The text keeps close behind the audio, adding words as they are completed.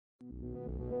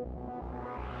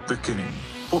De Kinning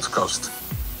podcast.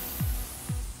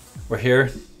 We're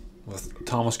here with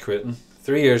Thomas Creighton.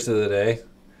 3 years to the day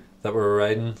that we're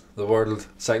riding the World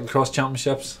Cyclocross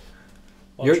Championships.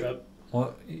 Trip?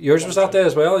 Yours was that day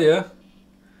as well, yeah?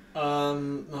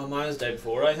 No, mine was the day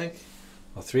before, I think.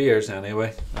 Well, 3 years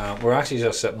anyway. We're actually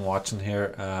just sitting watching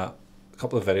here a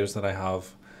couple of videos that I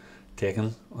have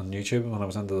taken on YouTube when I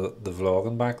was into the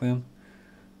vlogging back then.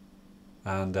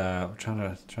 And we're trying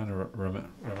to remember.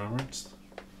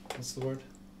 What's the word?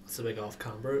 It's a big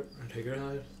off-camber and Tiger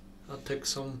hide. That took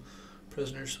some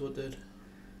prisoners, so it did.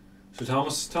 So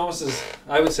Thomas is,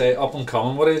 I would say, up and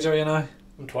coming. What age are you now?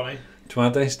 I'm 20.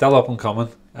 20, still up and coming.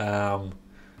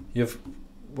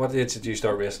 What age did you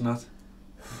start racing at?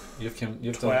 You've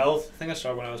 12. I think I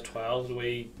started when I was 12. The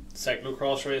wee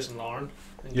cyclocross race in Larne.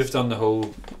 You've done the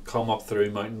whole come up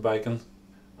through mountain biking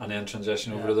and then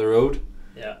transition over to the road.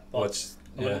 Yeah, I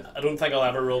don't think I'll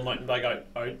ever roll mountain bike out.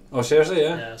 Oh, seriously,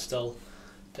 yeah? Yeah, still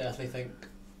definitely think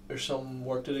there's some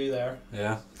work to do there.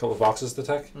 Yeah, a couple of boxes to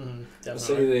tick.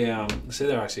 Definitely. I see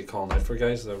they're actually calling out for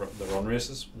guys the run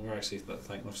races. We're actually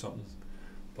thinking of something,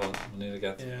 but we need to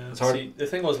get. Yeah, it's hard. See, the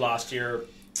thing was last year,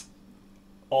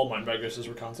 all mountain bike races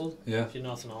were cancelled. Yeah. You had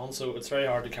nothing on, so it's very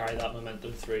hard to carry that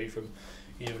momentum through from,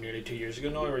 nearly 2 years ago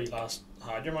now, where you last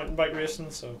had your mountain bike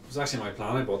racing. So it was actually my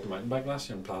plan. I bought the mountain bike last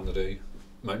year and planned to do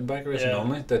mountain bike racing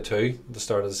only. Did 2 at the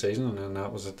start of the season, and then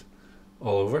that was it,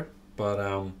 all over. But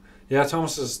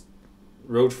Thomas has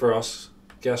rode for us,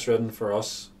 guest ridden for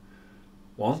us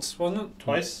once, wasn't it?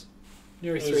 Twice.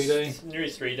 Nearly 3 day. Nearly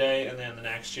 3 day, and then the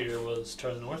next year was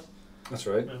Tour of the North. That's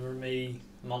right. Remember me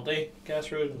Monday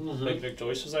guest rode, and Big Luke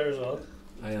Joyce was there as well.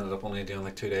 I ended up only doing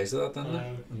like 2 days of that, didn't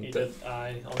I? You did.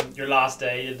 On your last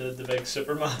day, you did the big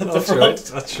Superman at the That's front. right.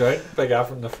 That's right. Big app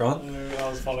in the front. That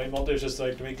was funny. Monday was just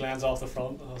like the wee glens off the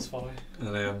front. That was funny.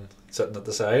 And then sitting at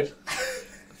the side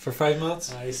for 5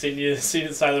 minutes. I seen the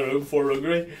side of the road before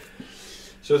Rugby.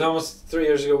 So Thomas, 3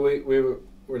 years ago we were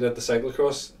at the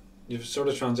cyclocross. You've sort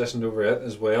of transitioned over it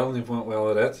as well, and you've went well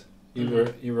at it. You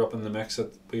were up in the mix at,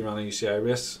 we ran a UCI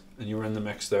race, and you were in the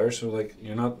mix there. So like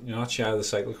you're not shy of the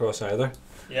cyclocross either.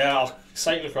 Yeah,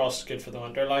 cyclocross is good for the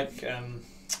winter. Like,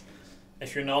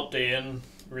 if you're not doing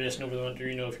racing over the winter,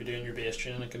 if you're doing your base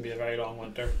training, it can be a very long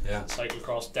winter. Yeah.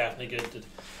 Cyclocross definitely good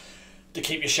to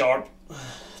keep you sharp,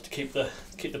 to keep the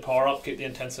power up, keep the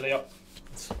intensity up.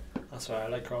 That's why I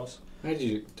like cross. How did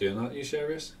you do in that UCI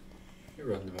race? You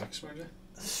were in the mix, weren't you?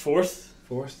 Fourth.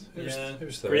 Who was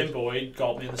third? Graham Boyd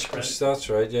got me in the sprint. That's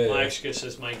right, yeah. My excuse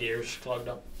is my gears clogged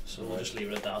up, so we'll just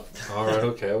leave it at that. Alright,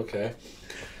 okay.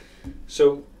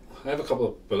 So I have a couple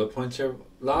of bullet points here.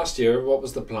 Last year, what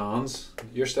was the plans?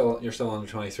 You're still under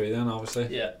 23 then, obviously.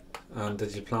 Yeah. And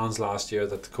did you plans last year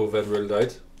that the COVID ruled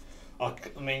out? I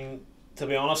mean, to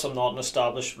be honest, I'm not an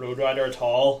established road rider at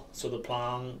all, so the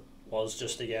plan was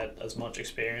just to get as much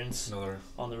experience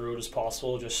on the road as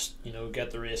possible. Just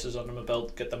get the races under my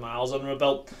belt, get the miles under my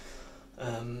belt.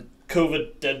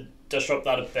 COVID did disrupt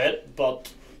that a bit,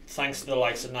 but thanks to the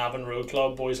likes of Navan Road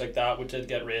Club, boys like that, we did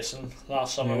get racing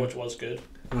last summer, which was good.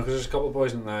 Because there's a couple of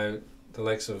boys now, the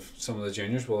likes of some of the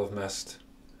juniors will have missed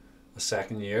a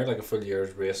second year, like a full year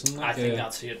of racing. I think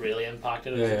that's who it really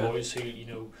impacted, the boys who,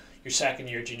 your second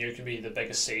year junior can be the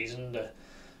biggest season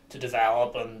to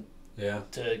develop and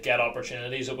to get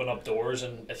opportunities, open up doors,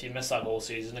 and if you miss that whole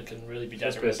season, it can really be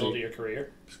detrimental to your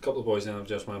career. There's a couple of boys then have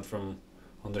just went from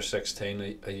under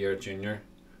 16 a year junior,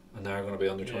 and now are going to be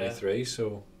under 23,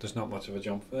 so there's not much of a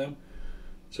jump for them.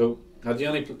 So had you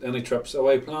any trips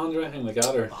away planned or anything like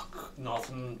that? Or?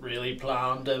 Nothing really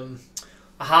planned.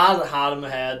 I had in my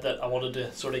head that I wanted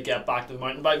to sort of get back to the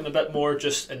mountain biking a bit more,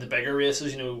 just in the bigger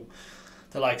races,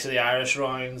 the likes of the Irish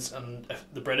rounds and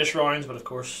the British rounds, but of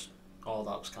course all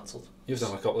that was cancelled. You've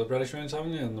done a couple of British rounds,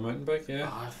 haven't you, in the mountain bike? Yeah.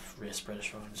 I've raced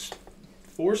British rounds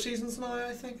 4 seasons now,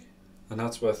 I think. And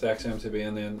that's with XMTB,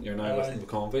 and then you're now with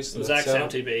McConvey's. It was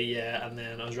XMTB, and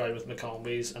then I was riding with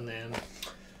McConvey's, and then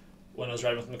when I was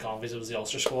riding with McConvey's, it was the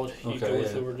Ulster squad.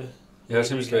 It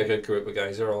seems to be a good group of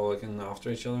guys. They're all looking after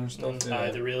each other and stuff.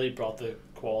 They really brought the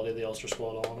quality of the Ulster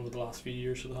squad on over the last few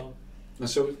years. And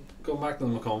so going back to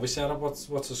the McConvey setup, what's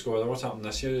the score there? What's happened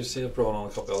this year? You see, they brought on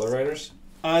a couple of other riders.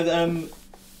 It'll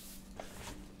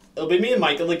be me and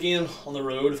Michael again on the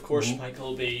road. Of course, Michael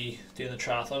will be doing the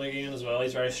triathlon again as well.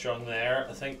 He's very strong there.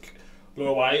 I think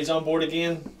Laura Wiley's on board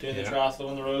again doing the triathlon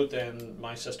on the road. Then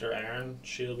my sister Erin,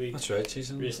 she'll be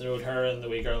she's racing the road. Her and the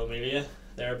wee girl Amelia,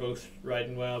 they're both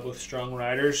riding well, both strong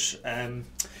riders.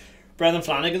 Brendan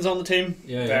Flanagan's on the team.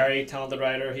 Very talented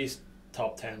rider. He's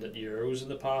top 10 at Euros in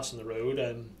the past on the road.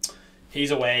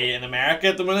 He's away in America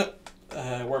at the minute,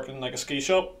 working like a ski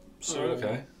shop. So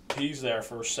he's there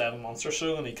for 7 months or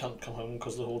so, and he can't come home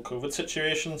because of the whole COVID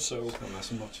situation. So not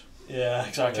missing much. Yeah,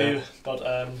 exactly. Yeah. But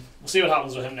we'll see what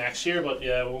happens with him next year. But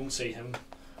yeah, we won't see him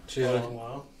for a long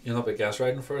while. You'll not be gas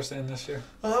riding for us then this year?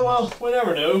 Well, we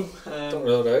never know. Don't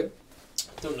rule it out.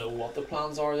 Don't know what the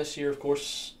plans are this year. Of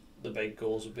course, the big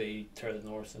goals would be Tour of the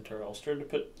North and Tour of Ulster to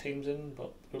put teams in,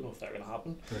 but I don't know if they're going to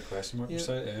happen. Good question mark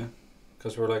beside, yeah.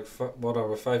 Because we're like,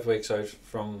 5 weeks out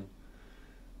from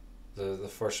the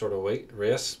first sort of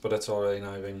race, but it's already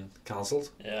now been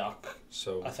cancelled. Yeah.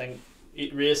 So I think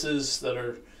races that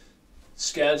are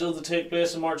scheduled to take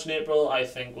place in March and April, I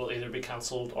think will either be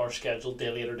cancelled or scheduled to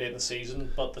a later date in the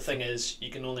season. But the thing is, you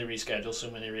can only reschedule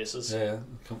so many races. Yeah.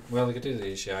 Well, they could do the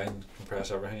ECI and compress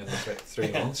everything into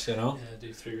 3 months, you know. Yeah,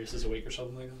 do 3 races a week or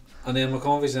something like that. And then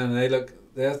McConvey's in,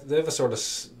 they have a sort of,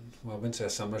 well, I wouldn't say a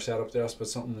similar setup to us, but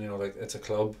something, you know, like it's a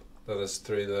club that is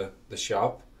through the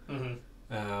shop. Mm-hmm.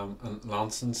 And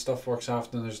Lance and stuff works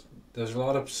after, and there's a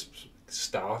lot of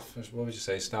staff, what would you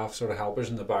say, staff sort of helpers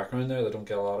in the background there that don't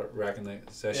get a lot of recognition.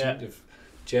 Yeah.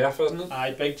 Jeff, isn't it?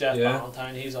 Aye, big Jeff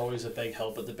Valentine. He's always a big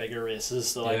help at the bigger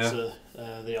races, the likes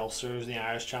of the Ulsters, the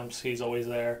Irish champs. He's always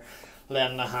there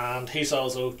lending a hand. He's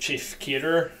also chief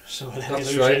caterer, so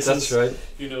that's right. Races, that's right.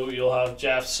 You know, you'll have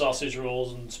Jeff's sausage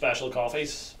rolls and special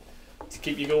coffees to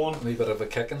keep you going. A wee bit of a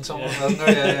kick in someone, isn't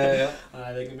there?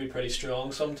 Yeah. They can be pretty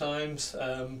strong sometimes.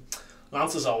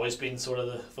 Lance has always been sort of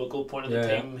the focal point of the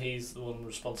team. He's the one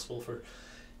responsible for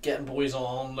getting boys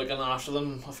on, looking after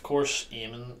them. Of course,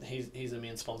 Eamon, he's the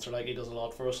main sponsor. Like, he does a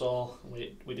lot for us all.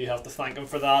 We do have to thank him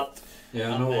for that.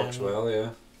 Yeah, I know it works well. Yeah.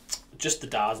 Just the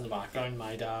dads in the background.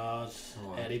 My dad,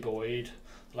 Eddie Boyd,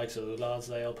 the likes of those lads.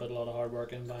 They all put a lot of hard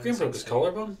work in. Green broke his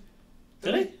collarbone.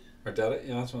 Did he? Or did it?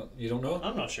 Yeah, that's what you don't know.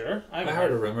 I'm not sure. I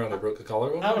heard a rumour that he broke the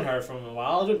collarbone. I haven't heard from him in a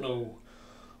while. I don't know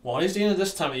what he's doing at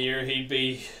this time of year. He'd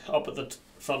be up at the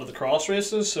front of the cross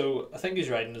races, so I think he's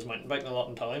riding his mountain bike a lot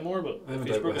in Tullymore, but if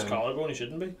he's broke his collarbone, he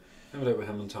shouldn't be. I went out with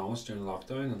him and Thomas during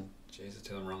lockdown, and jeez,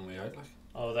 they them wrung me out. Like.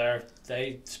 Oh,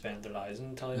 they spend their lives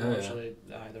in Tullymore, so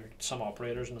they're some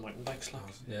operators in the mountain bikes. Like.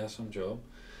 Yeah, some job.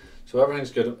 So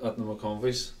everything's good at the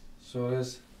McConveys, so it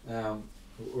is.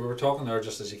 We were talking there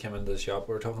just as you came into the shop,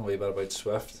 we were talking a wee bit about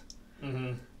Zwift.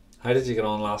 Mm-hmm. How did you get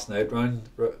on last night, round?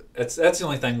 That's the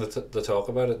only thing to talk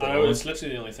about at the moment. It's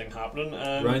literally the only thing happening.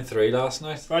 Round 3 last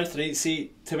night. Round 3.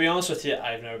 See, to be honest with you,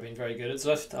 I've never been very good at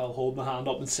Zwift. I'll hold my hand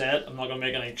up and say it. I'm not going to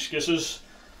make any excuses.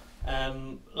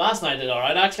 Last night I did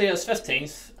alright actually. I was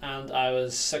 15th and I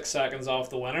was 6 seconds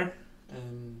off the winner,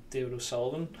 David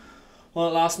O'Sullivan. Well,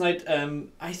 last night,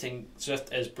 I think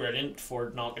Zwift is brilliant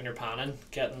for knocking your pan in,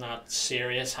 getting that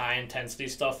serious high intensity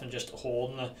stuff and just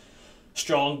holding a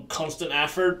strong constant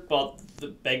effort. But the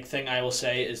big thing I will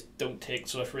say is don't take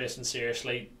Zwift racing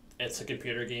seriously. It's a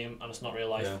computer game and it's not real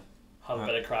life. Have a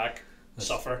bit of crack,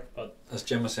 suffer. But as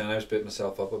Jim was saying, I was beating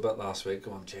myself up a bit last week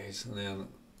going jeez, and then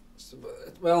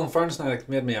well, in fairness now, it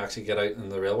made me actually get out in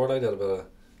the real world. I did a bit of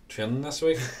training this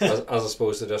week as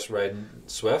opposed to just riding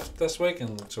Zwift this week,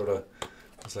 and sort of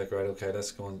it's like, right, okay,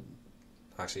 let's go and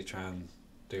actually try and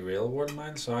do real world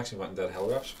miles. So I actually went and did hill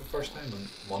reps for the first time on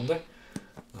Monday.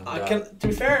 And, to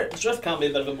be fair, Zwift can be a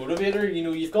bit of a motivator. You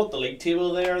know, you've got the league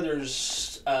table there.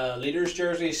 There's leaders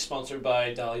jersey sponsored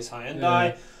by Dally's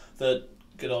Hyundai that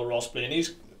good old Ross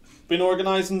Blaney's been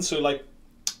organising. So like,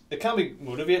 it can be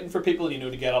motivating for people, you know,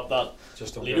 to get up that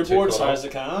leaderboard as high as they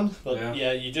can. But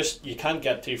you can't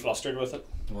get too flustered with it.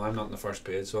 Well, I'm not in the first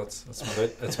page, so it's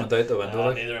went out the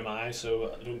window. Neither am I,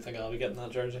 so I don't think I'll be getting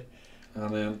that jersey.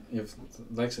 And then you've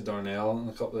the likes of Darnell and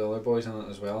a couple of other boys in it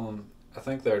as well, and I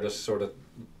think they're just sort of,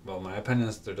 well, my opinion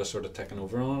is they're just sort of taking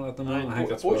over on it at the moment. I think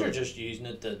that's boys are just using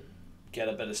it to get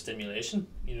a bit of stimulation,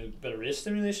 you know, a bit of race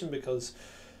stimulation, because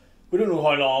we don't know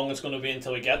how long it's going to be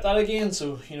until we get that again.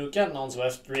 So, you know, getting on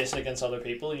Zwift, racing against other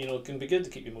people, you know, it can be good to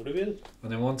keep you motivated.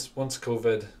 And then once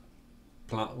COVID,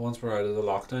 once we're out of the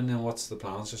lockdown, then what's the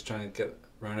plans? Just trying to get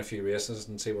around a few races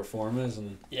and see where form is.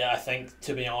 And yeah, I think,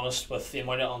 to be honest, with the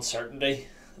amount of uncertainty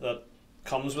that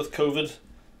comes with COVID,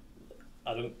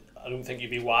 I don't think you'd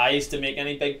be wise to make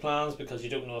any big plans, because you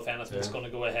don't know if anything's going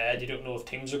to go ahead. You don't know if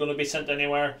teams are going to be sent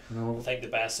anywhere. No. I think the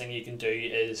best thing you can do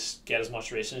is get as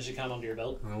much racing as you can under your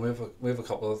belt. We have a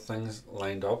couple of things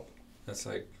lined up. It's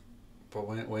like, but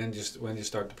when do you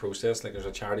start the process? Like, there's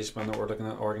a charity spin that we're looking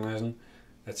at organising.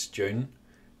 It's June,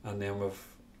 and then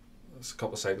there's a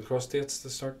couple of cyclocross dates to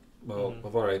start. Well,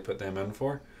 we've already put them in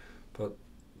for, but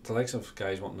the likes of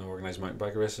guys wanting to organise mountain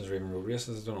bike races or even road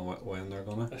races, I don't know when they're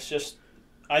gonna. It's just,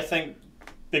 I think,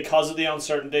 because of the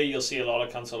uncertainty, you'll see a lot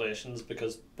of cancellations,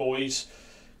 because boys,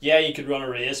 you could run a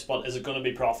race, but is it going to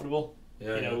be profitable?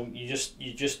 Yeah, you know,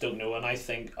 you just don't know, and I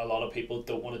think a lot of people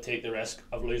don't want to take the risk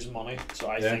of losing money. So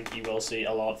I think you will see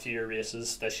a lot fewer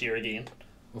races this year again.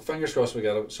 Well, fingers crossed we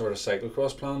get a sort of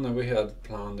cyclocross plan. Now we had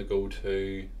planned to go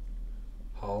to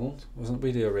Holland, wasn't it?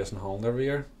 We do a race in Holland every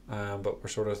year, but we're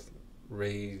sort of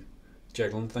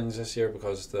rejiggling things this year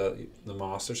because the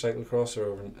master cyclocross are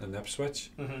over in Ipswich.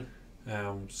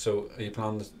 So are you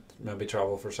planning to maybe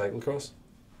travel for cyclocross?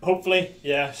 Hopefully,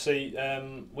 yeah. See,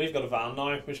 we've got a van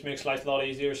now, which makes life a lot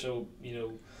easier. So, you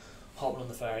know, hopping on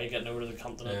the ferry, getting over to the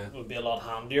continent would be a lot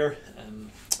handier.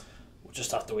 We'll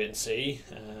just have to wait and see.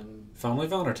 Family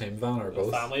van or team van or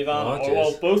both? Family van,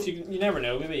 well, both. You never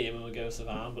know. Maybe Eamon will give us the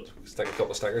van, but stick a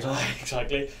couple of stickers on.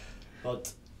 Exactly.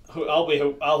 But I'll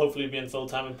hopefully be in full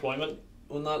time employment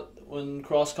when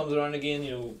cross comes around again.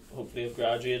 You know, hopefully I've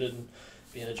graduated and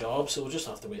be in a job. So we'll just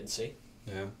have to wait and see.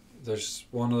 Yeah. There's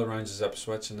one of the rounds is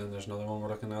Ipswich, and then there's another one we're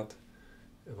looking at.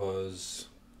 It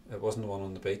wasn't the one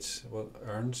on the beach. What,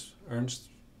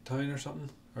 Ernstown or something?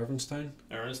 Irvinstown?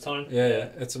 Irvinstown? Yeah,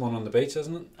 it's the one on the beach,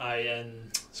 isn't it? In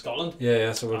Scotland.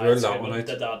 Yeah. So we ruled that one out. We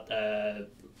did that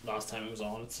last time it was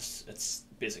on. It's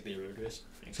basically a road race.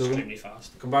 Extremely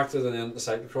fast. Come back to the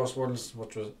cyclocross worlds,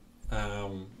 which was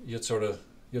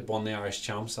you'd won the Irish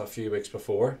Champs a few weeks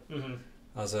before.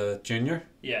 As a junior?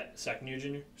 Yeah, second year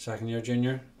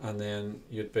junior. And then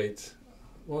you'd beat,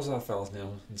 what was that fella's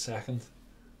name in second?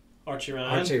 Archie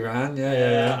Ryan.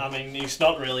 Yeah. I mean, he's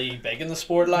not really big in the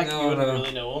sport, you wouldn't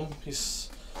really know him. He's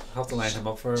have to line him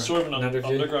up for sort of an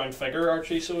interview. Underground figure,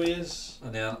 Archie, so he is.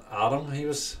 And then Adam, he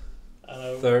was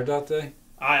third that day.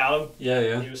 Adam.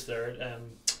 Yeah. He was third.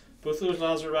 Both of those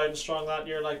lads were riding strong that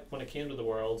year. Like when it came to the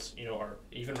Worlds, you know, or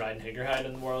even riding Higgerhead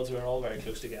in the Worlds, we were all very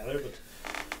close together, but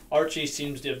Archie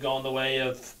seems to have gone the way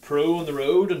of pro on the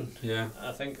road, and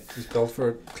I think he's built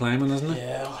for climbing, isn't he?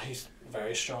 Yeah, he's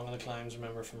very strong on the climbs.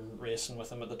 Remember from racing with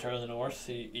him at the Tour of the North,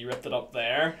 he ripped it up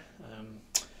there.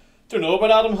 Don't know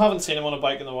about Adam. Haven't seen him on a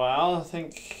bike in a while. I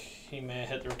think he may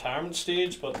hit the retirement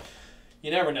stage, but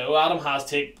you never know. Adam has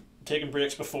taken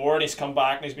breaks before, and he's come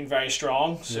back and he's been very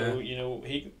strong. So you know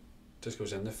he just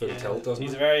goes in the full tilt, doesn't he?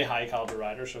 He's a very high caliber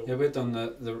rider. So we'd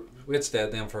done we'd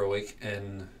stayed then for a week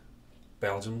in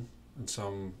Belgium in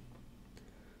some,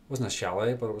 wasn't a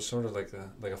chalet, but it was sort of like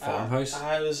a farmhouse.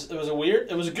 It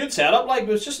was a good setup. Like it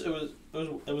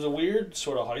was a weird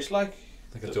sort of house, like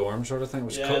a dorm sort of thing. It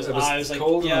was cold. It was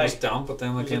cold and it was damp, but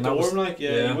then again that was you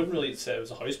wouldn't really say it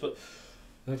was a house, but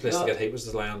the only place to get heat was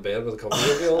to lie in bed with a couple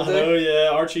of you all day. I know, yeah.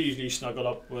 Archie usually snuggled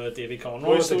up with Davy Conroy.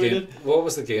 What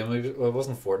was the game? It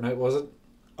wasn't Fortnite, was it?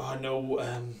 Oh no,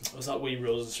 was that wee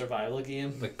Rules of Survival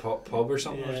game? Like pub or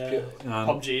something? Yeah.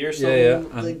 PUBG or something?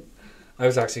 Yeah. And I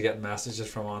was actually getting messages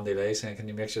from Andy Lay saying, "Can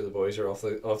you make sure the boys are off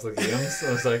the games?" So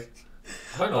I was like,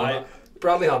 hang on.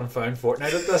 Bradley hadn't found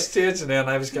Fortnite at this stage, and then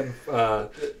I was getting... there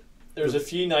was a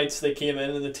few nights they came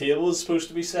in and the table was supposed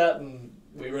to be set, and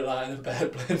we were lying in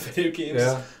bed playing video games.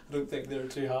 Yeah. I don't think they were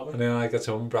too happy. And then I got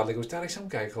home and Bradley goes, "Daddy, some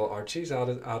guy called Archie's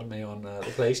added me on the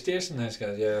PlayStation." And I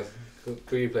said, "Yeah,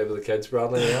 go you play with the kids,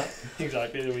 Bradley." Yeah.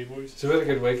 Exactly, the wee boys. So we had a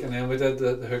good week, and then we did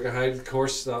the Higgerhead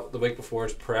course the week before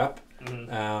is prep.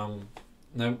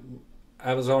 Now,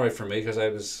 it was alright for me because I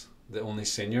was the only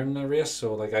senior in the race,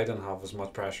 so like I didn't have as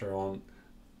much pressure on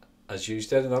as you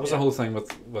did. And that was the whole thing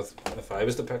with if I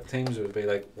was to pick teams, it would be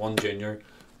like one junior,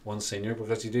 one senior,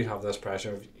 because you do have this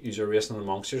pressure of you're racing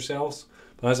amongst yourselves.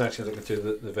 But I was actually looking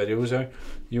through the videos there.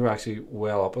 You were actually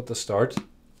well up at the start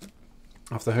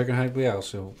of the Higgerhead. We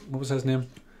also, what was his name?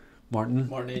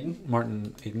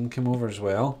 Martin Eden came over as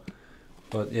well.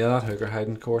 But yeah, that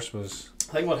Higgerhead course was...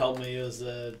 I think what helped me was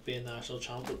being national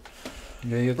champion.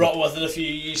 Yeah, you brought with it a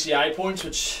few UCI points,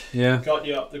 which got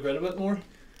you up the grid a bit more.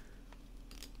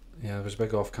 Yeah, there was a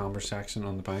big off-camber section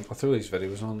on the bank. I'll throw these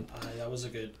videos on. That was a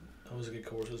good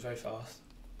course. It was very fast.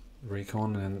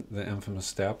 Recon and the infamous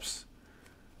steps.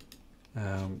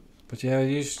 But yeah,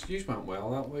 you went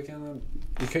well that weekend.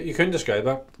 You couldn't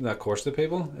describe that course to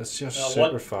people. It's just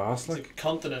super fast. Like the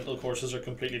continental courses are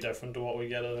completely different to what we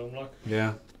get at home. Like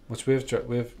yeah, which we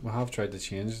have tried to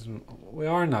change. We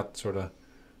are in that sort of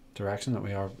direction that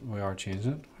we are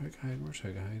changing it. Where's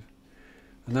Higgerhead?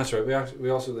 And that's right. We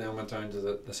also then went down to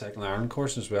the Castlereagh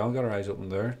course as well. Got our eyes open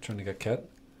there, trying to get kit.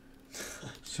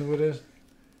 So it is.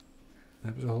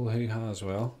 That was a whole hoo-ha as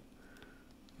well.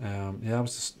 That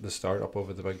was the start up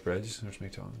over the big bridge. There's me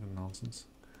talking nonsense.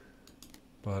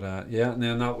 But and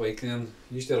then that week, then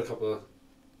you did a couple of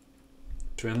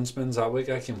training spins that week.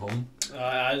 I came home.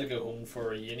 I had to go home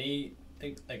for a uni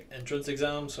entrance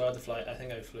exam, so I had to fly. I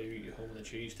think I flew home on the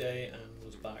Tuesday and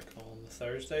was back on the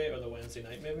Thursday or the Wednesday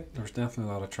night maybe. There was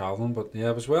definitely a lot of travelling, but yeah,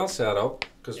 it was well set up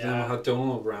because then we had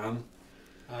Donald O'Brien.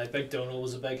 Big Donald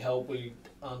was a big help. We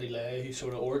Andy Lay, who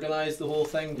sort of organised the whole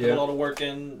thing, put a lot of work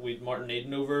in. We'd Martin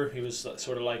Eden over, who was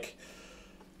sort of like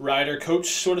rider coach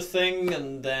sort of thing,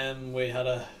 and then we had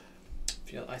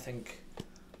I think,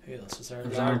 who else was there? It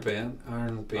was Aaron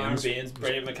Baines,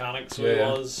 brilliant mechanic, so he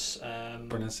was.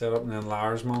 Brilliant setup, and then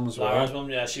Lara's mum as well. Lara's mum,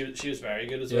 yeah, she was very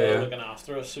good as well, looking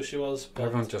after us, so she was. But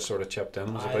everyone just sort of chipped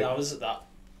in. That was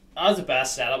the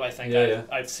best setup I think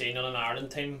I've seen on an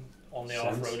Ireland team on the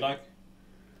off-road, like.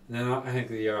 And then I think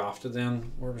the year after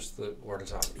then, where was the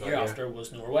World's at? The year after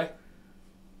was Norway.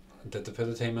 Did they put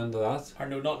a team into that? Or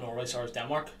no, not Norway, sorry, it was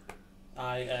Denmark.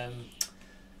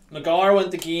 McGar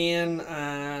went again,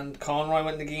 and Conroy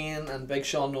went again, and Big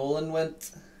Sean Nolan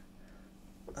went.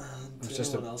 And did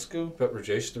anyone else go? A bit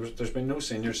reduced. There's been no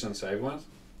seniors since I went,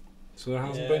 so there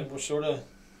hasn't been. We're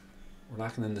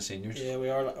lacking in the seniors. Yeah, we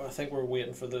are. I think we're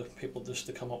waiting for the people just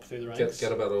to come up through the ranks.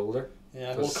 Get a bit older.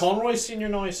 Yeah, well, Conroy's senior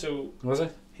now, so was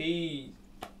he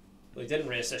didn't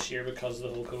race this year because of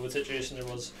the whole COVID situation. There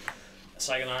was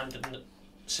Cyclocross didn't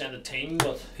send a team,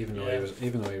 but even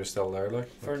though he was still there, like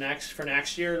for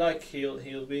next year, like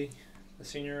he'll be the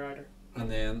senior rider.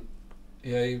 And then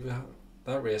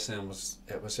that race then was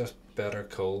just bitter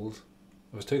cold.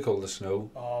 It was too cold to snow.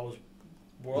 Oh,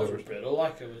 world was brutal.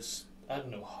 Like it was, I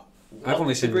don't know. I've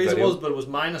only seen the video. It was, but it was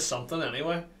minus something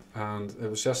anyway. And it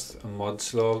was just a mud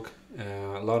slog,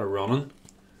 a lot of running.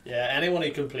 Yeah, anyone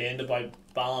who complained about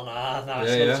Ballina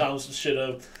National Champs should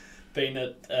have been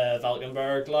at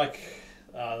Valkenburg. Like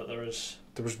there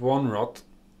was one rut,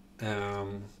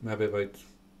 maybe about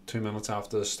 2 minutes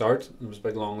after the start. It was a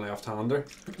big long left-hander.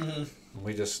 Mm-hmm.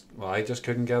 And I just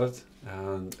couldn't get it.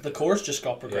 And the course just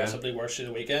got progressively worse through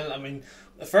the weekend. I mean,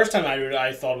 the first time I rode it,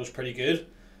 I thought it was pretty good,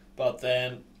 but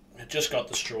then it just got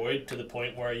destroyed to the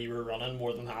point where you were running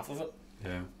more than half of it.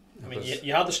 Yeah. I mean,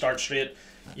 you had the start straight,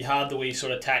 you had the wee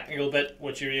sort of technical bit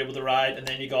which you were able to ride, and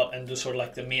then you got into sort of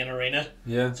like the main arena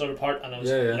sort of part, and it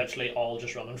was literally all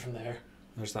just running from there.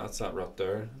 There's that rut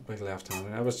there, big left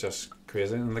hand. That was just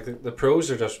crazy, and like the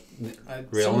pros are just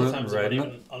reeling it and riding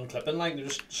it, unclipping, like they're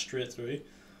just straight through.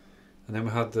 And then we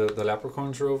had the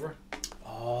leprechauns rover.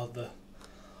 Oh,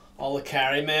 all the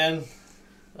carry men.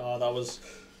 Oh,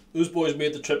 those boys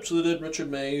made the trip, so they did. Richard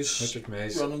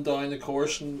Mays running down the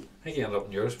course, and I think he ended up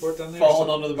in Eurosport, didn't he? Falling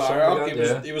under the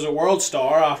barrier. He was a world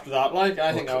star after that. Like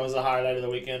I think that was the highlight of the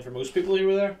weekend for most people who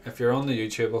were there. If you're on the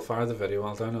YouTube, I'll fire the video.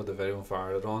 I'll download the video and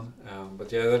fire it on. But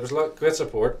yeah, there was great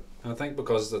support, and I think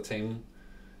because the team,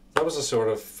 that was the sort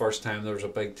of first time there was a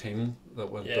big team that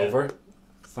went over.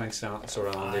 Thanks to sort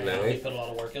of Andy Lay. He put a lot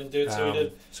of work into it, so he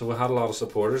did. So we had a lot of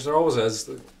supporters. There always is.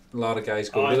 A lot of guys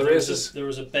go to the races. There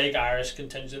was a big Irish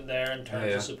contingent there in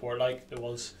terms of support. Like there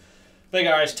was a big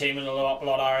Irish team and a lot of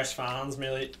Irish fans.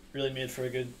 Really made for a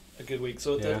good week.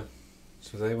 So it did.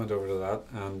 So they went over to that,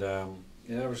 and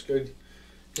it was good.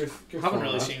 Good haven't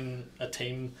really seen a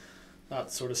team that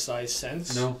sort of size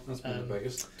since. No, that's been the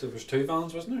biggest. There was 2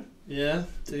 vans, wasn't there? Yeah,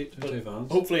 two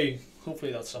vans. Hopefully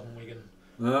that's something we can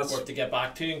work to get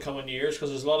back to in coming years, because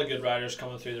there's a lot of good riders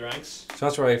coming through the ranks. So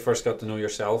that's where I first got to know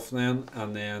yourself then,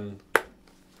 and then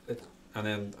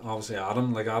obviously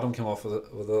Adam. Like Adam came off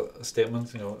with a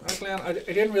statement. You know, actually I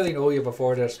didn't really know you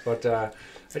before this, but I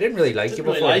didn't really like you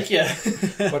before.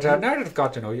 But now that I've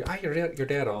got to know you, you're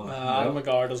dead on. Adam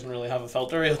McGar doesn't really have a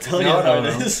filter. He'll tell you how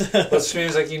it is. But it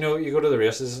seems like you go to the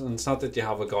races, and it's not that you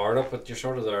have a guard up, but you're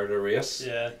sort of there to race.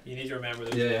 Yeah, you need to remember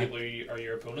those people are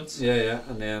your opponents. Yeah,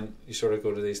 and then you sort of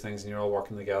go to these things, and you're all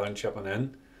working together and chipping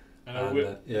in.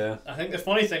 I think the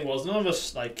funny thing was none of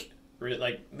us like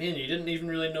me and you didn't even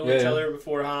really know each other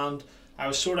beforehand. I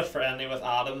was sort of friendly with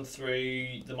Adam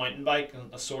through the mountain bike,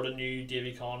 and I sort of knew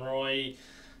Davy Conroy.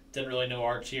 Didn't really know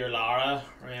Archie or Lara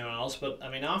or anyone else, but I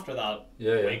mean after that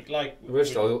week, like we're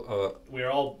still we're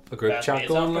all a group chat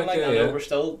going, we're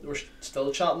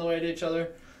still chatting away to each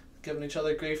other, giving each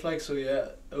other grief, like. So yeah,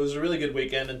 it was a really good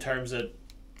weekend in terms of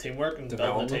teamwork and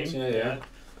building a team. Yeah.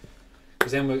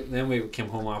 Because then we came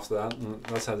home after that, and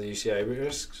that's how the UCI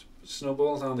race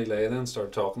snowballed. Andy Lay then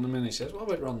started talking to me, and he says, "What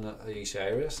about running a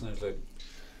UCI race?" And I was like,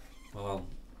 "Well,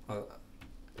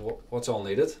 what's all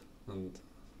needed?" And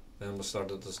then we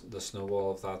started the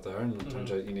snowball of that there, and it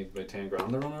turns out you need about 10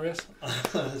 grand to run a race.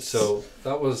 So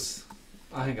that was,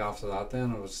 I think after that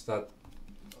then, it was that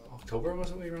October,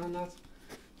 was it, we ran that?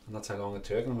 And that's how long it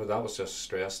took, and that was just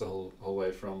stress the whole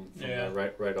way from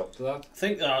right up to that. I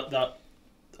think that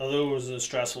although it was a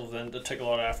stressful event, it took a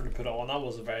lot of effort to put on. That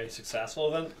was a very successful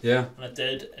event. Yeah. And it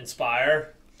did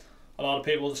inspire a lot of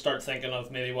people to start thinking of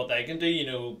maybe what they can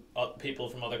do, people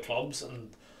from other clubs,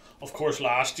 and of course,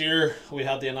 last year we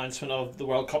had the announcement of the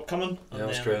World Cup coming, and Yeah, it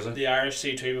was then crazy. the Irish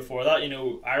C2 before that. You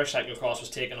know, Irish cyclocross was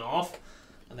taken off,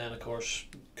 and then of course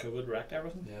COVID wrecked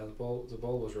everything. Yeah, the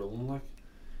ball was rolling like.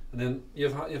 And then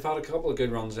you've had a couple of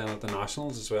good runs then at the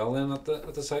nationals as well. Then at the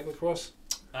cyclocross.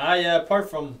 Yeah. Apart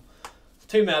from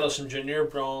 2 medals from junior,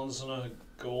 bronze and a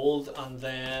gold, and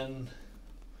then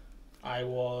I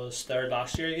was third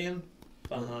last year again,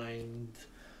 behind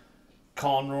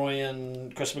Conroy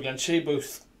and Chris McGlinchey,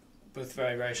 both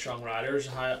very, very strong riders.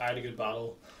 I had a good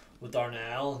battle with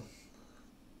Darnell.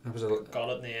 That was Got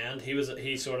it in the end.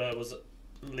 He sort of was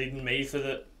leading me for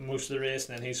the most of the race,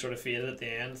 and then he sort of faded at the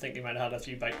end. I think he might have had a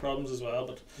few bike problems as well,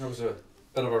 but that was a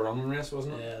bit of a running race,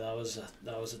 wasn't it? yeah, that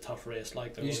was a tough race.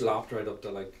 Like You just lapped right up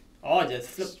to like. oh yeah,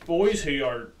 flip boys who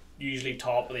are usually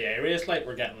top of the A race, like,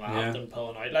 were getting lapped Yeah. and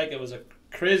pulling out. Like, it was a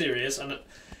crazy race, and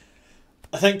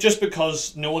I think just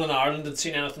because no one in Ireland had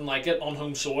seen anything like it on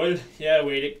home soil. Yeah,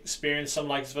 we'd experienced some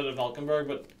likes of it at Valkenburg,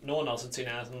 but no one else had seen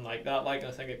anything like that. Like,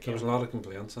 I think it There came. was a lot of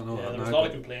complaints. I know. Yeah, that there was a now, lot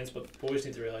of but- complaints, but boys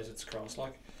need to realise it's cross.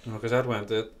 Like, No, because I'd went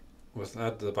it with I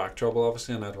had the back trouble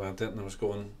obviously, and I'd went it and I was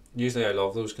going. Usually I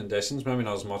love those conditions. Maybe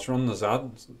not as much running as that.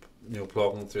 You know,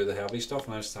 plugging through the heavy stuff,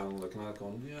 and I was standing looking at it,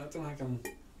 going, yeah, I don't think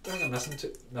I'm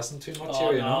missing too much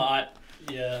here. You know.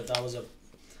 yeah, that was a.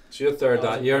 So you're third that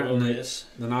was that a year, brutal and race.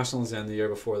 the nationals then the year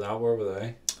before that. Where were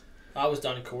they? I was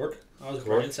down in Cork. I was a Cork.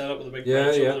 brilliant setup with a big Yeah,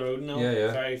 bridge yeah. over the road and all. Yeah,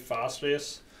 yeah. Very fast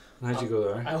race. And how'd you go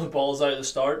there? I went balls out at the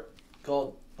start,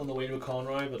 got on the wheel with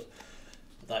Conroy, but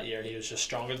that year he was just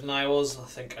stronger than I was. I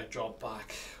think I dropped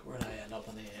back. Where did I end up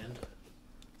in the end?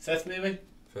 5th maybe?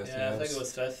 Fifth, Yeah, I think it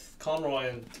was 5th. Conroy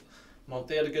and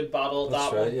Monty had a good battle at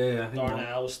That's that right. one. Yeah, yeah. he won.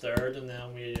 Darnell was 3rd, and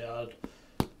then we had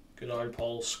good old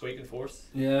Paul squeaking 4th.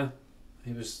 Yeah,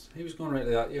 he was going right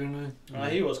that year now.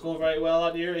 He was going very well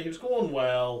that year. He was going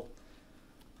well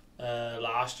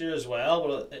last year as well,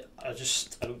 but I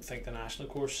don't think the national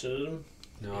course suited him.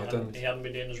 No, I didn't. He hadn't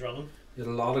been doing his running. He had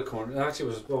a lot of corners. It actually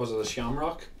was, what was it, a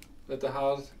shamrock that they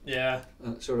had, Yeah.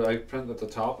 and sort of outprint at the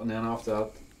top, and then after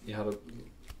that you had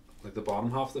like the bottom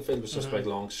half of the field was just Mhm. big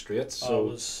long straights.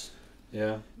 So So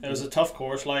it was a tough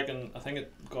course, like, and I think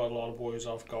it got a lot of boys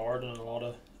off guard, and a lot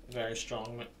of very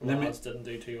strong lads didn't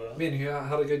do too well. me and you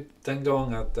had a good ding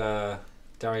dong at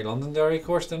Derry Londonderry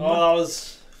course, didn't we? That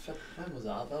was. When was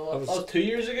that? That was- was 2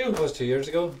 years ago. That was 2 years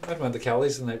ago. I went to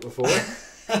Kelly's the night before.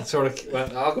 and sort of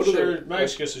went, I'll go to Sure, the. my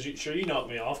excuse is you knocked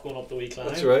me off going up the wee climb.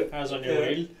 That's right. I was on your Yeah.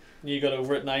 wheel. You got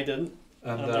over it and I didn't.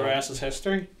 And the rest is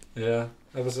history. Yeah,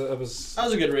 it was. That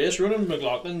was a good race. Ronan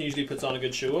McLaughlin usually puts on a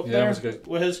good show up Yeah, there it was good.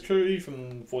 with his crew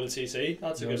from Foiled CC.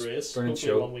 That's Yeah, a it good was race. brilliant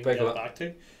Hopefully show. one we Big can get la- back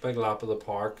to. Big lap of the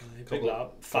park. Big couple-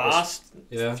 lap. Fast.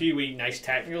 Yeah. A few wee nice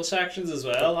technical sections as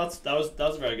well. That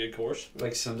was a very good course.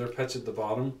 Like cinder pitch at the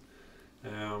bottom.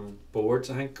 Boards.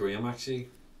 I think Graham actually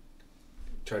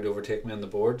tried to overtake me on the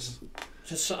boards.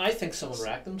 I think someone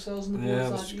wrecked themselves in the Yeah, it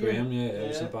boards was that year. Graham. Yeah, it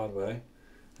was in a Yeah. bad way.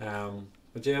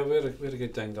 But yeah, we had a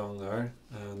good ding dong there,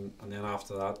 and then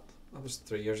after that was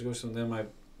 3 years ago. So then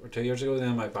or 2 years ago,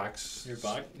 then my back's. You're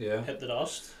back. Yeah, Hit the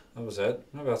dust. that was it.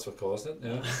 Maybe that's what caused it.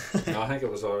 Yeah, no, I think it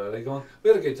was already gone. We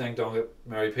had a good ding dong at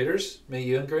Mary Peters, me,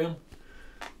 you, and Graham.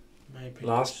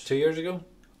 Last 2 years ago.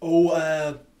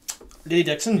 Lady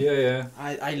Dixon. Yeah, yeah.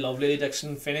 I love Lady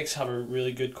Dixon. Phoenix have a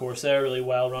really good course there, really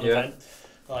well run Yeah. event.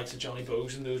 The likes of Johnny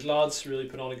Bogues and those lads really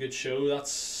put on a good show.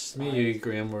 That's Me, you,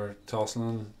 Graham were tossing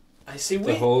on I see.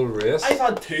 the whole race. I've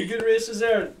had 2 good races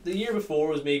there. The year before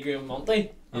was me, Graham, and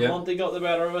Monty. And Yeah. Monty got the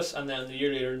better of us, and then the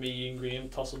year later, me, you, and Graham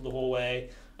tussled the whole way.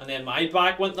 And then my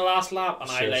back went the last lap, and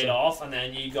I Seriously? laid off, and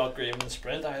then you got Graham in the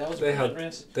sprint. That was a They brilliant had-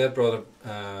 race. They had brought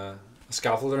a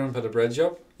scaffolder and put a bridge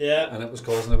up, Yeah. and it was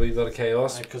causing a wee bit of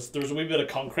chaos. Because there was a wee bit of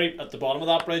concrete at the bottom of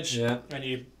that bridge, Yeah. and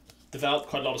you developed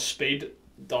quite a lot of speed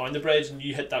down the bridge, and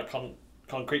you hit that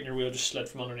concrete, and your wheel just slid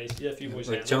from underneath you. A few boys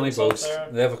Like ended Johnny themselves Boats, there.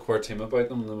 they have a core team about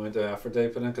them, the amount of effort they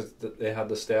put in, because they had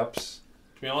the steps,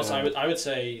 To be honest, Yeah. I would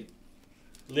say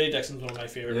Lady Dixon's one of my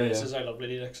favourite Yeah, yeah. races. I love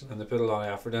Lady Dixon. and they put a lot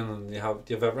of effort in, and you have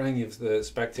everything. You have the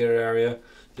spectator area, you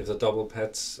have the double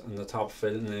pits and the top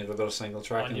field, and then you have a bit of single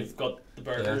track And and you've got the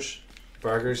burgers.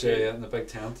 burgers, yeah, and the big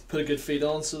tent. Put a good feed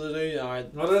on, so they do.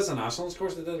 No, it is a nationals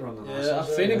course. They did run the Yeah, nationals.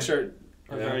 there, Phoenix yeah. are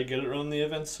Yeah. very good at running the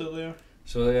events, so they are.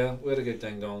 So yeah, we had a good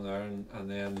ding dong there, and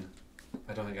then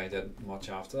I don't think I did much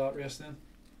after that race then.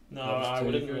 No, That was I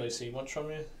too didn't good. really see much from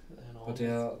you. And all. But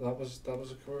yeah, that was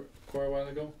quite a while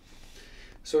ago.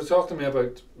 So talk to me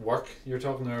about work. You were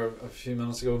talking there a few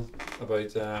minutes ago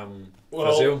about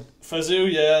physio. Physio,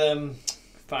 yeah.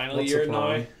 Final What's year the now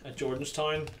plan? at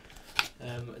Jordanstown.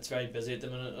 It's very busy at the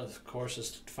minute. Of course,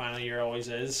 as final year always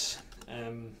is.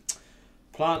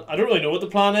 Plan. I don't really know what the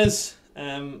plan is.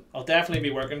 I'll definitely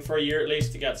be working for a year at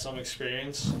least to get some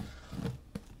experience.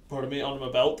 Pardon me, under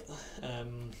my belt.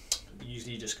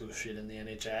 Usually you just go straight in the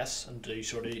NHS and do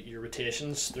sort of your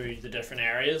rotations through the different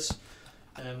areas.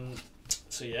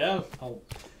 So yeah, I'll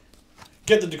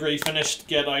get the degree finished,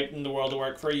 get out in the world of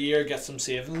work for a year, get some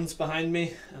savings behind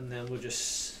me, and then we'll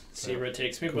just see where it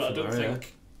takes me. But I don't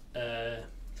think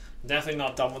definitely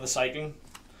not done with the cycling,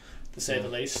 to say the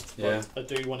least. But I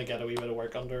do want to get a wee bit of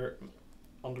work under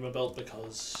my belt,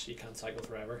 because you can't cycle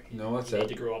forever. You need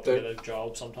to grow up and get a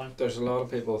job sometime. There's a lot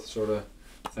of people sort of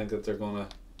think that they're gonna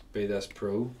be this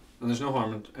pro, and there's no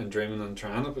harm in dreaming and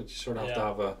trying it, but you sort of have to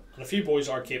have a. And a few boys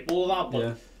are capable of that,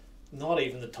 but not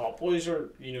even the top boys are.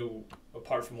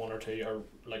 Apart from one or two, are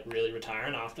like really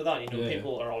retiring after that.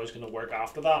 People are always going to work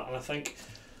after that, and I think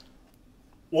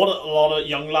what a lot of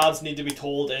young lads need to be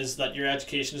told is that your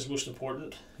education is most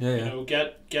important. Get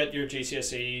your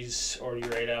GCSEs or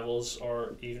your A levels,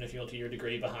 or even if you want to, your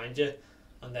degree behind you,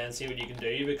 and then see what you can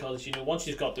do, because once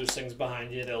you've got those things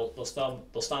behind you, they'll stand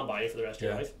by you for the rest of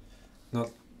your life.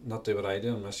 Not do what I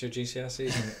do and miss your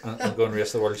GCSEs and go and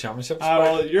race the World Championships.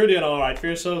 Well, you're doing alright for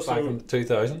yourself. Back in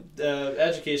 2000.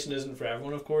 Education isn't for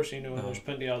everyone, of course. And there's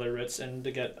plenty of other routes in to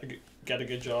get a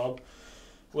good job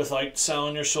without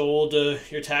selling your soul to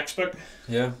your textbook.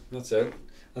 Yeah, that's it.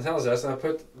 And tell us this, I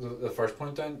put the first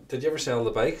point down. Did you ever sell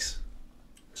the bikes?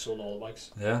 Sold all the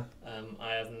bikes. Yeah.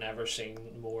 I have never seen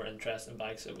more interest in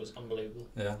bikes. It was unbelievable.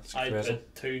 Yeah, I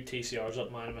put 2 TCRs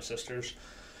up, mine and my sister's.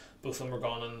 Both of them were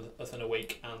gone within a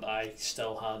week, and I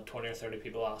still had 20 or 30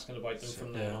 people asking about them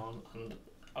from then on. And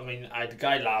I mean, I had a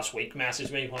guy last week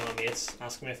message me, one of my mates,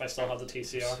 asking me if I still had the TCR.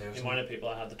 Seriously? The amount of people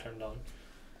I had to turn down.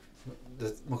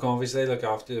 The McConvies, they look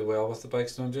after you well with the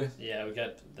bikes, don't you? Yeah,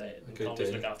 the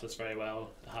McConvies look after us very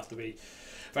well. I have to be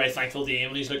very thankful to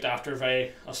Emily's looked after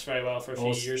us very well for a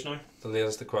few years now. The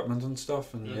latest equipment and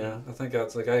stuff, and I think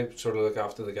that's like, I sort of look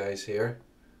after the guys here.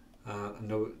 I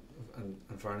know. And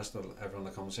in fairness to everyone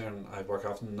that comes here, and I work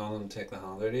after, none of them take the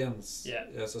hand out of you, and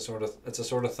it's a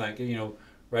sort of thank you,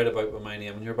 right about with my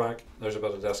name on your back, there's a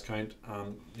bit of discount,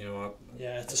 and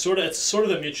it's sort of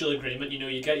the mutual agreement.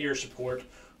 You get your support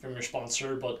from your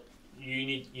sponsor, but you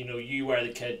need, you wear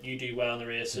the kit, you do well in the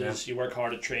races, you work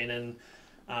hard at training,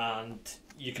 and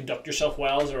you conduct yourself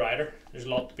well as a rider. There's a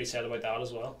lot to be said about that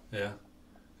as well. Yeah,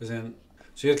 because then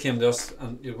so you came to us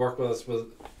and you worked with us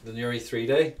with the Newry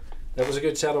 3-day. That was a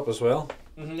good setup as well.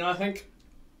 I think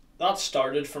that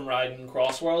started from riding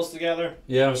Cross Worlds together.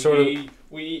 Yeah, I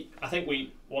think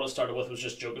what it started with was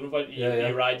just joking about you.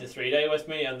 You ride the 3-day with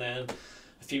me, and then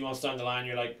a few months down the line,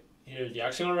 you're like, you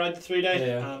actually want to ride the 3-day?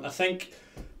 Yeah. And I think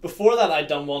before that, I'd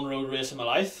done one road race in my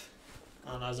life,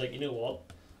 and I was like, you know what?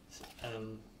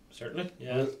 Certainly,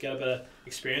 get a bit of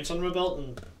experience under my belt,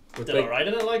 and did alright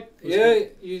in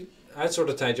it. I sort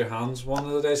of tied your hands one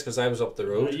of the days because I was up the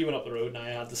road. You went up the road and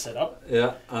I had to sit up.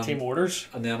 Yeah. Team orders.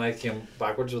 And then I came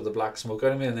backwards with the black smoke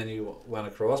out of me, and then you went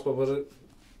across. But with it,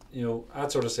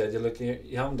 I'd sort of said,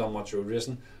 you haven't done much road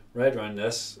racing. Ride around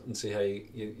this and see how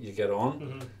you get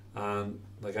on. And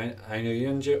like I knew you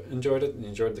enjoyed it, and you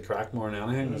enjoyed the crack more than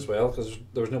anything as well, because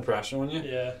there was no pressure on you.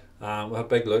 Yeah. We had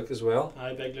Big Luke as well.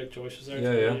 Big Luke Joyce was there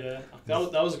too. Yeah.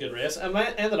 That was a good race. I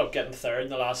ended up getting third in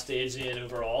the last stage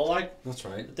overall. That's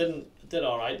right. It did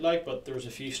all right. But there was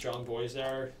a few strong boys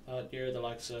there that year. The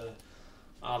likes of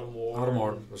Adam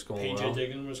Ward was going PJ well.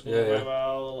 Diggin was going very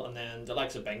well, and then the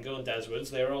likes of Bingo and Des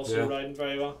Woods, they were also riding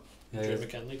very well. Drew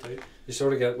McKinley too. You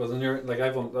sort of get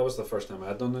that was the first time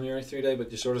I'd done the Newry 3-day,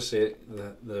 but you sort of see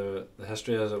the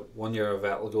history as 1 year a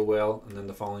vet will go well, and then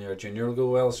the following year a junior will go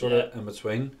well, sort of in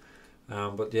between.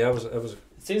 But it was. It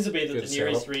seems to be that the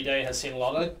Newry 3-day has seen a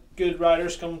lot of good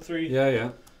riders come through.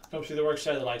 Come through the work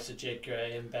side. The likes of Jake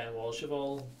Gray and Ben Walsh have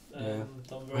all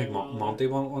done very well. Monty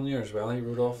won 1 year as well. He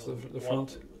rode off the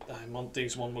front.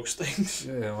 Monty's won most things.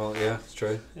 It's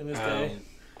true. In his day.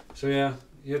 So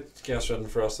you had guest ridden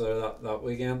for us there that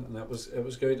weekend, and it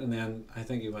was good. And then I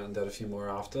think you went and did a few more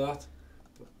after that.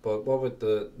 But what about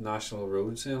the national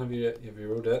roads then? Have you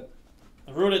rode it?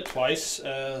 I rode it twice.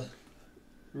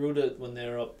 Rode it when they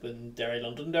were up in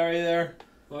Londonderry there.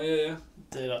 Oh yeah.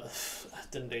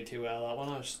 Didn't do too well that one.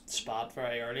 I was spat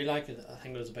very early. I think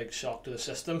it was a big shock to the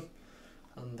system.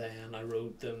 And then I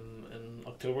rode them in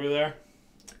October there.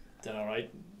 Did alright.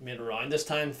 Made a round this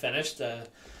time. Finished.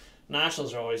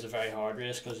 Nationals are always a very hard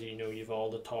race because you've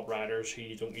all the top riders who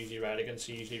you don't usually ride against.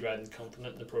 You usually ride in the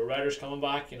continent, and the pro riders coming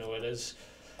back. It is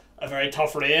a very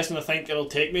tough race, and I think it'll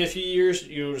take me a few years,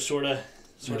 to sort of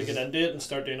get into it and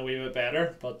start doing a wee bit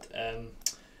better. But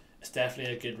it's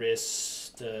definitely a good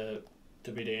race to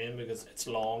be doing because it's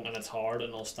long and it's hard,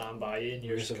 and it'll stand by you. And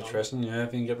years of attrition,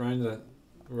 if you can get round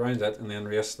round it and then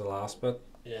race the last bit.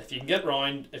 Yeah, if you can get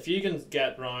round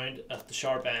at the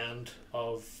sharp end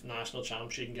of national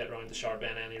champs, you can get round the sharp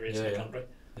end any race in the country.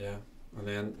 Yeah, and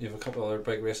then you have a couple of other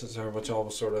big races there, which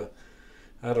always sort of,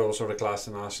 I'd always sort of class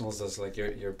the nationals as like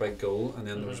your big goal, and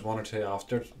then there was one or two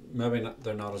after. Maybe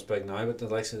they're not as big now, but the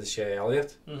likes of the Shea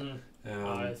Elliott.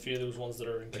 A few of those ones that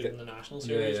are included in the national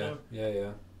series now.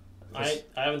 Yeah. I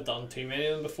haven't done too many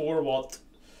of them before. What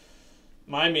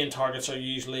my main targets are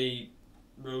usually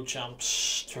road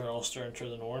champs, Tour Ulster and Tour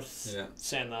of the North. Yeah.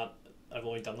 Saying that, I've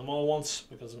only done them all once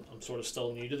because I'm sort of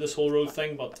still new to this whole road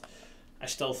thing, but I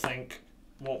still think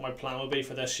what my plan would be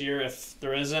for this year, if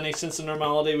there is any sense of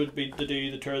normality, would be to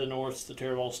do the Tour of the North, the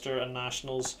Tour of Ulster and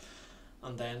Nationals,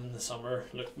 and then in the summer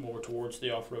look more towards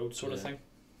the off-road sort of thing.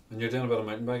 And you're doing a bit of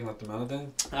mountain biking at the minute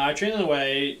then? Training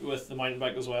away with the mountain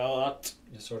bike as well. That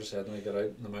you sort of said when you get out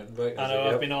on the mountain bike. I know,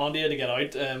 I've been on to you to get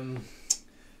out.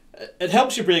 It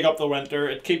helps you break up the winter.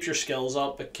 It keeps your skills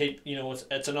up.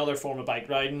 It's another form of bike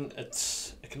riding.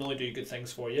 It can only do good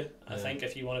things for you. I think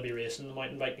if you want to be racing the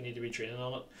mountain bike, you need to be training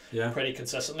on it pretty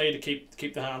consistently to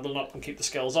keep the handling up and keep the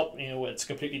skills up. It's a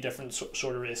completely different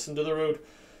sort of racing to the road,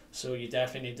 so you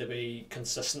definitely need to be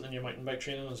consistent in your mountain bike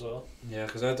training as well. Yeah,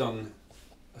 because I've done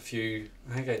a few.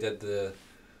 I think I did the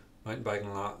mountain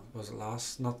biking was it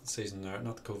last, not the season there,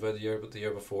 not the COVID year, but the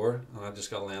year before, and I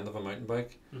just got the end of a mountain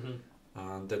bike.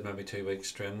 And did maybe 2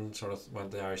 weeks training, sort of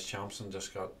went to the Irish Champs and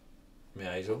just got my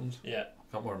eyes opened. Yeah.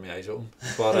 Got more of my eyes open.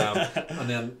 But and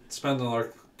then spent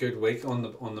another good week on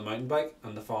the mountain bike,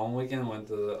 and the following weekend went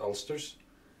to the Ulsters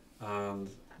and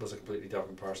was a completely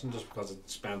different person just because I'd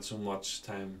spent so much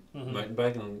time mountain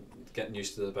biking and getting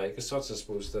used to the bike as such, as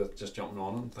opposed to just jumping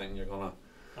on it and thinking you're gonna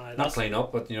not clean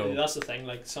up, but that's the thing,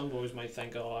 like some boys might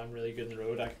think, oh, I'm really good on the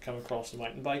road, I can come across the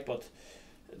mountain bike, but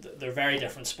they're very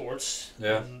different sports.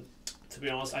 Yeah. To be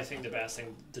honest, I think the best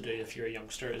thing to do if you're a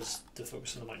youngster is to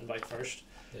focus on the mountain bike first,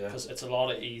 because it's a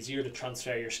lot easier to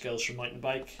transfer your skills from mountain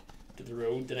bike to the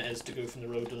road than it is to go from the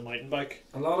road to the mountain bike.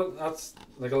 A lot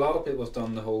of people have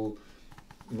done the whole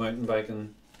mountain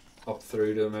biking up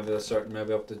through to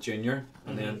maybe up to junior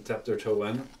and then tip their toe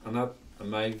in, and that, in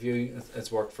my view, it's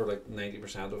worked for like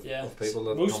 90% of people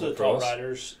that most come of the across. top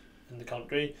riders in the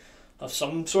country have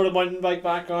some sort of mountain bike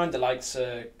background. The likes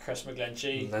Chris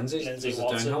McGlinchey, Lindsay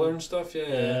Watson, downhiller and stuff.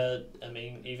 I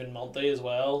mean, even Monty as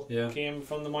well came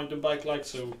from the mountain bike.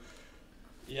 So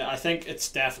I think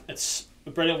it's a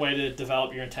brilliant way to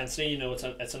develop your intensity.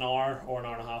 It's an hour or an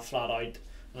hour and a half flat out, and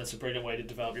it's a brilliant way to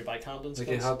develop your bike handling skills.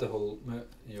 Like you had the whole,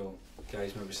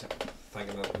 guys maybe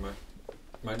thinking that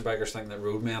mountain bikers thinking that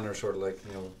roadmen are sort of like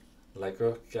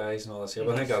lycra guys and all this. But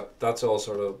I think that's all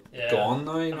sort of gone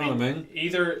now. You know what I mean?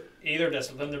 Either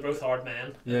discipline, they're both hard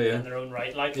men in their own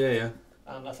right.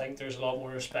 And I think there's a lot more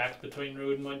respect between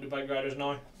road and mountain bike riders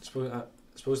now. I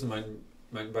suppose the mountain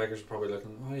bikers are probably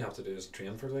looking, all you have to do is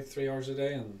train for like 3 hours a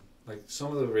day, and like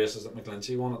some of the races that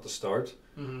McGlinchey won at the start,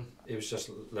 he was just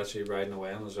literally riding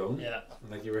away on his own. Yeah.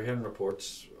 And like you were hearing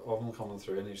reports of him coming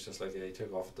through, and he was just like, he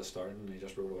took off at the start and he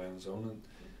just rode away on his own. And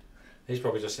he's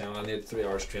probably just saying, I need 3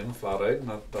 hours training flat out,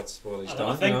 and that's what he's done.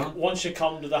 I think once you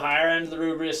come to the higher end of the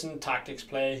road racing, tactics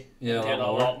play a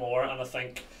lot more. And I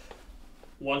think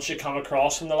once you come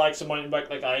across from the likes of mountain bike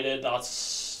like I did,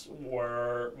 that's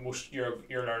where most your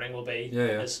learning will be.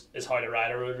 Is how to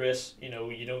ride a road race.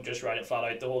 You don't just ride it flat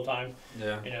out the whole time.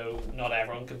 Not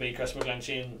everyone can be Chris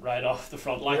McGlinchey and ride off the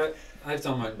front line. I've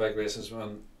done mountain bike races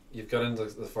when you've got into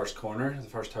the first corner, the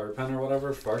first hairpin or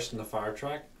whatever, first in the fire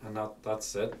track, and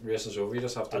that's it. Race is over. You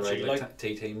just have to ride like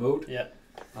TT mode. Yeah.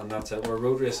 And that's it. Where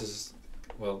road races,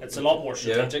 it's a lot more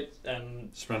strategic and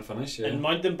sprint finish. Yeah. In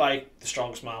mountain bike, the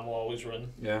strongest man will always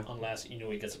win. Yeah. Unless he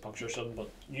gets a puncture or something, but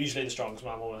usually the strongest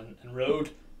man will win. In road,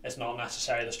 it's not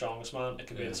necessarily the strongest man. It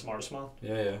could be the smartest man.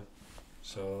 Yeah.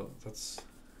 So that's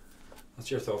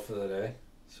your thought for the day.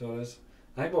 So it is.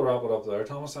 I think we'll wrap it up there,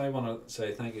 Thomas. I want to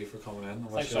say thank you for coming in.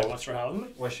 Thanks so much for having me.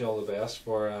 Wish you all the best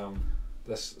for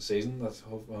this season that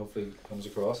hopefully comes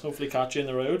across. Hopefully catch you in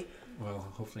the road. Well,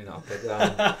 hopefully not.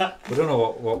 But we don't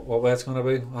know what way it's going to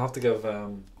be. I'll have to give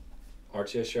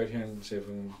Archie a shout here and see if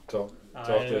we can talk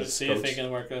to his see coach. If he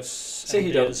can work us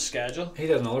his schedule. He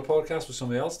did another podcast with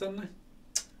somebody else, didn't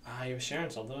he? He was sharing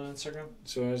something on Instagram.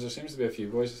 So there seems to be a few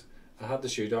boys. I had the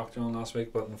shoe doctor on last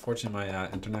week, but unfortunately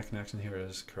my internet connection here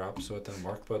is crap, so it didn't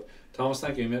work. But Thomas,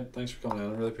 thank you, mate. Thanks for coming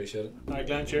in. I really appreciate it. Alright,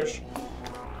 Glenn, cheers.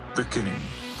 Beginning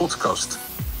podcast.